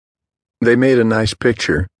They made a nice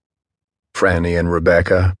picture. Franny and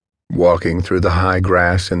Rebecca, walking through the high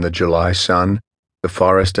grass in the July sun, the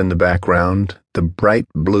forest in the background, the bright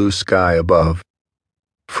blue sky above.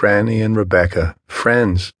 Franny and Rebecca,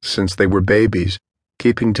 friends since they were babies,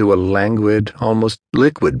 keeping to a languid, almost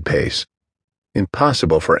liquid pace.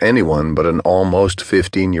 Impossible for anyone but an almost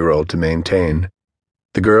 15-year-old to maintain.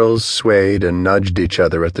 The girls swayed and nudged each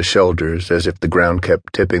other at the shoulders as if the ground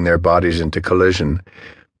kept tipping their bodies into collision.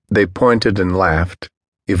 They pointed and laughed,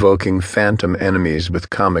 evoking phantom enemies with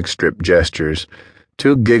comic strip gestures,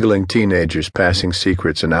 two giggling teenagers passing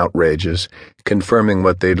secrets and outrages, confirming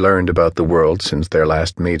what they'd learned about the world since their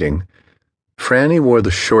last meeting. Franny wore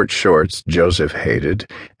the short shorts Joseph hated,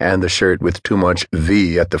 and the shirt with too much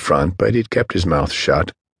V at the front, but he'd kept his mouth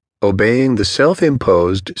shut, obeying the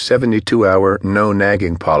self-imposed 72-hour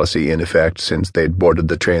no-nagging policy in effect since they'd boarded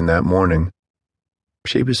the train that morning.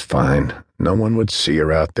 She was fine. No one would see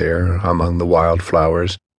her out there among the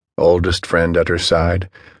wildflowers, oldest friend at her side,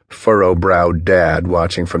 furrow-browed dad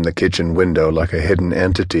watching from the kitchen window like a hidden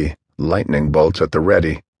entity, lightning bolts at the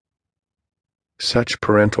ready. Such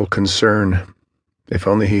parental concern. If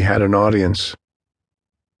only he had an audience.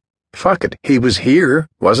 Fuck it, he was here,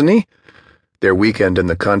 wasn't he? Their weekend in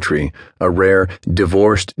the country, a rare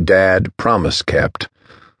divorced dad promise kept.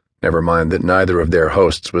 Never mind that neither of their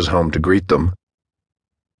hosts was home to greet them.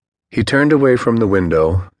 He turned away from the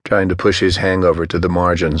window, trying to push his hangover to the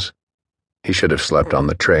margins. He should have slept on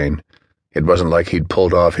the train. It wasn't like he'd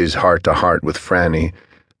pulled off his heart-to-heart with Franny,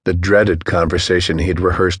 the dreaded conversation he'd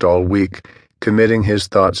rehearsed all week, committing his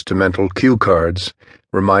thoughts to mental cue cards,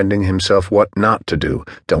 reminding himself what not to do.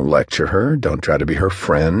 Don't lecture her, don't try to be her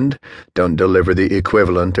friend, don't deliver the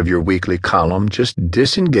equivalent of your weekly column, just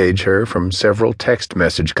disengage her from several text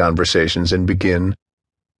message conversations and begin.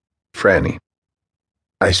 Franny,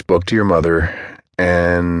 I spoke to your mother,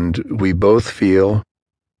 and we both feel...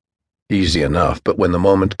 Easy enough, but when the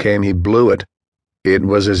moment came, he blew it. It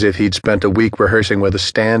was as if he'd spent a week rehearsing with a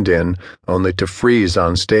stand-in, only to freeze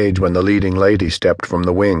on stage when the leading lady stepped from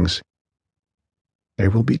the wings.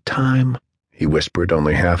 There will be time, he whispered,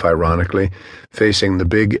 only half ironically, facing the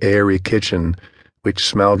big, airy kitchen, which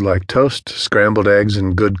smelled like toast, scrambled eggs,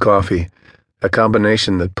 and good coffee, a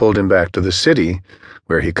combination that pulled him back to the city,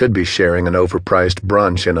 where he could be sharing an overpriced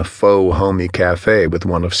brunch in a faux homey cafe with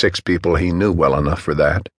one of 6 people he knew well enough for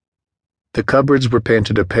that. The cupboards were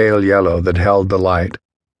painted a pale yellow that held the light,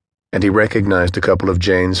 and he recognized a couple of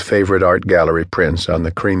Jane's favorite art gallery prints on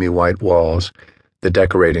the creamy white walls, the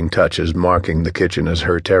decorating touches marking the kitchen as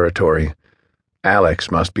her territory. Alex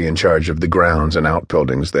must be in charge of the grounds and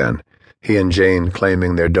outbuildings then, he and Jane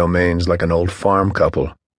claiming their domains like an old farm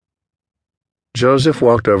couple. Joseph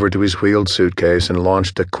walked over to his wheeled suitcase and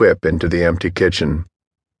launched a quip into the empty kitchen.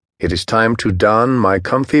 "It is time to don my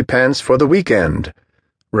comfy pants for the weekend,"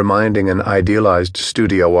 reminding an idealized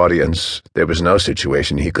studio audience there was no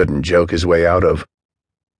situation he couldn't joke his way out of.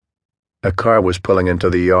 A car was pulling into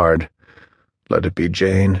the yard. Let it be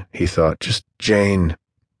Jane, he thought, just Jane.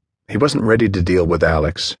 He wasn't ready to deal with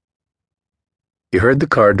Alex. He heard the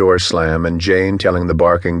car door slam and Jane telling the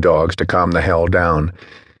barking dogs to calm the hell down.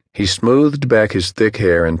 He smoothed back his thick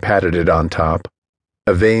hair and patted it on top,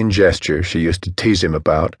 a vain gesture she used to tease him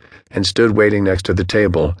about, and stood waiting next to the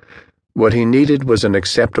table. What he needed was an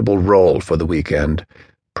acceptable role for the weekend.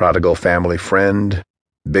 Prodigal family friend,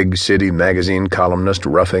 big city magazine columnist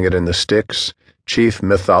roughing it in the sticks, chief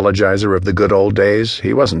mythologizer of the good old days.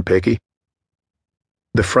 He wasn't picky.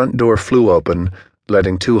 The front door flew open,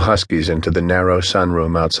 letting 2 huskies into the narrow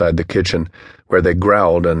sunroom outside the kitchen, where they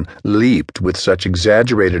growled and leaped with such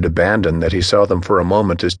exaggerated abandon that he saw them for a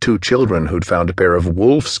moment as 2 children who'd found a pair of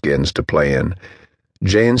wolf skins to play in.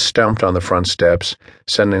 Jane stomped on the front steps,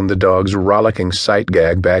 sending the dog's rollicking sight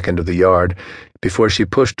gag back into the yard before she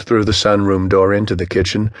pushed through the sunroom door into the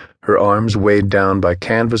kitchen, her arms weighed down by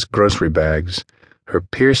canvas grocery bags, her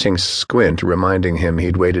piercing squint reminding him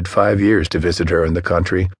he'd waited 5 years to visit her in the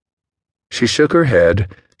country. She shook her head,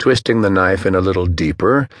 twisting the knife in a little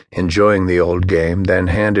deeper, enjoying the old game, then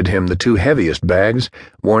handed him the 2 heaviest bags,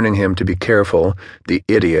 warning him to be careful. The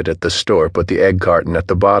idiot at the store put the egg carton at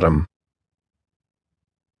the bottom.